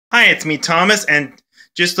Hi, it's me, Thomas, and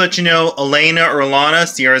just to let you know, Alana or Alana,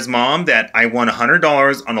 Sierra's mom, that I won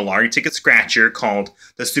 $100 on a lottery ticket scratcher called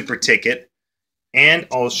the Super Ticket. And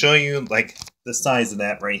I'll show you, like, the size of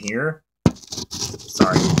that right here.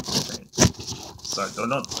 Sorry. Sorry,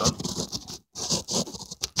 don't.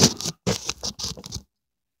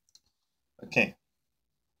 Okay.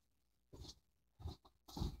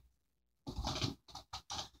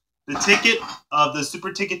 The ticket of the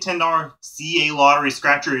Super Ticket $10 CAlottery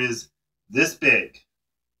scratcher is this big.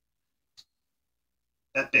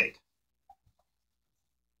 That big.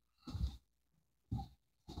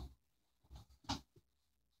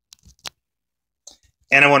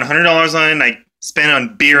 And I won $100 on it, and I spent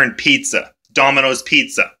on beer and pizza. Domino's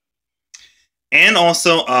pizza. And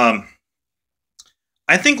also, I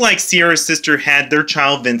think like Sierra's sister had their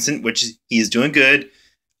child, Vincent, which he is doing good.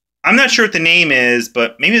 I'm not sure what the name is,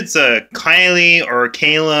 but maybe it's Kylie or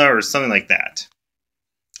Kayla or something like that.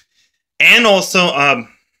 And also,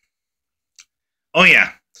 oh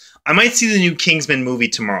yeah, I might see the new Kingsman movie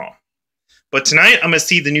tomorrow. But tonight, I'm going to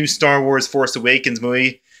see the new Star Wars Force Awakens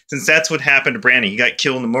movie, since that's what happened to Brandon. He got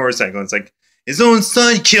killed in the motorcycle. And it's like, his own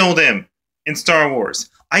son killed him in Star Wars.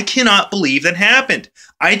 I cannot believe that happened.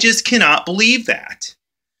 I just cannot believe that.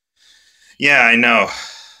 Yeah, I know.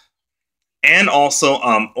 And also,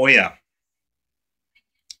 oh yeah,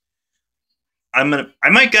 I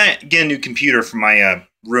might get a new computer for my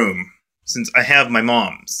room since I have my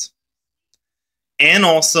mom's. And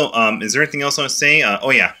also, is there anything else I want to say? Oh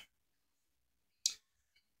yeah,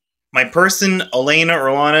 my person, Alana or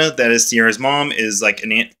Alana, that is Sierra's mom, is like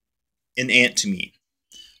an aunt to me.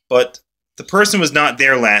 But the person was not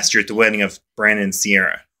there last year at the wedding of Brandon and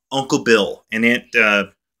Sierra. Uncle Bill and Aunt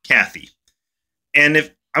Kathy. And if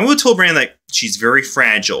I would have told Brandon that she's very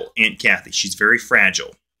fragile, Aunt Kathy. She's very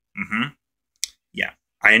fragile. Yeah,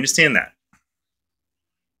 I understand that.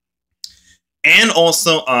 And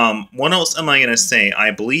also, what else am I going to say?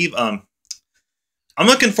 I believe, I'm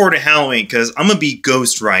looking forward to Halloween because I'm going to be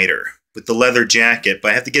Ghost Rider with the leather jacket,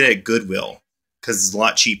 but I have to get it at Goodwill because it's a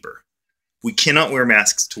lot cheaper. We cannot wear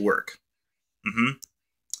masks to work.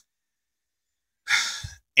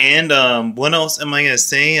 And what else am I going to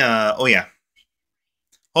say? Oh yeah.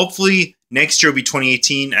 Hopefully next year will be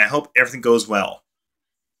 2018. I hope everything goes well.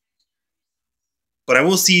 But I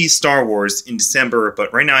will see Star Wars in December,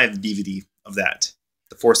 but right now I have the DVD of that.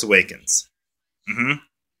 The Force Awakens. And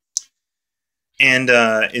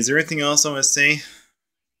is there anything else I want to say?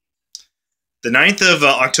 The 9th of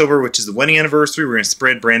October, which is the wedding anniversary, we're going to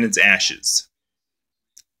spread Brandon's ashes.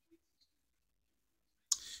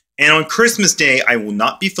 And on Christmas Day, I will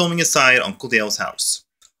not be filming inside Uncle Dale's house.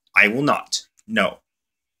 I will not. No.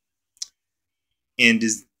 And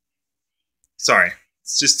sorry,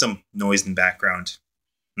 it's just some noise in the background.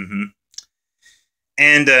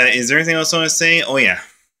 And is there anything else I want to say? Oh yeah,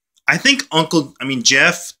 I think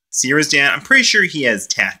Jeff, Sierra's dad, I'm pretty sure he has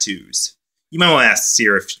tattoos. You might want to ask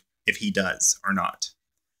Sierra if he does or not.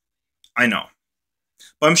 I know,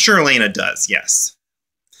 but I'm sure Elena does. Yes,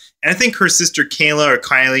 and I think her sister Kayla or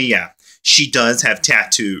Kylie, yeah, she does have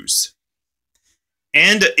tattoos.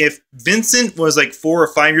 And if Vincent was like 4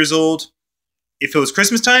 or 5 years old, if it was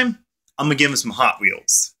Christmas time, I'm going to give him some Hot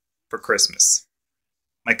Wheels for Christmas.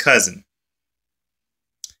 My cousin.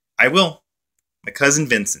 I will. My cousin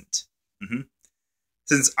Vincent.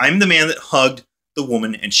 Since I'm the man that hugged the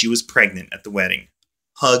woman and she was pregnant at the wedding.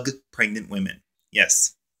 Hug pregnant women.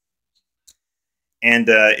 Yes. And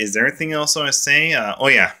is there anything else I want to say? Oh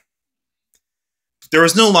yeah. There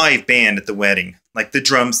was no live band at the wedding. Like the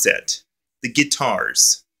drum set. The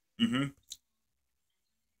guitars.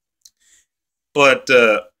 But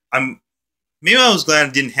maybe I was glad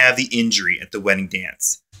I didn't have the injury at the wedding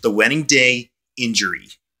dance. The wedding day injury.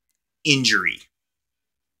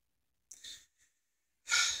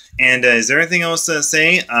 And is there anything else to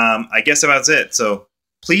say? I guess that's it. So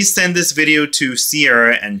please send this video to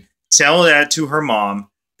Sierra and tell that to her mom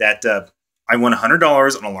that I won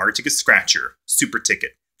 $100 on a lottery ticket scratcher. Super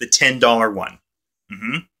ticket. The $10 one.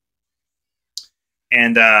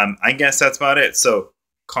 And I guess that's about it. So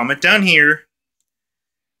comment down here.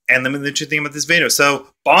 And let me know what you think about this video. So,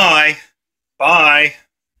 bye. Bye.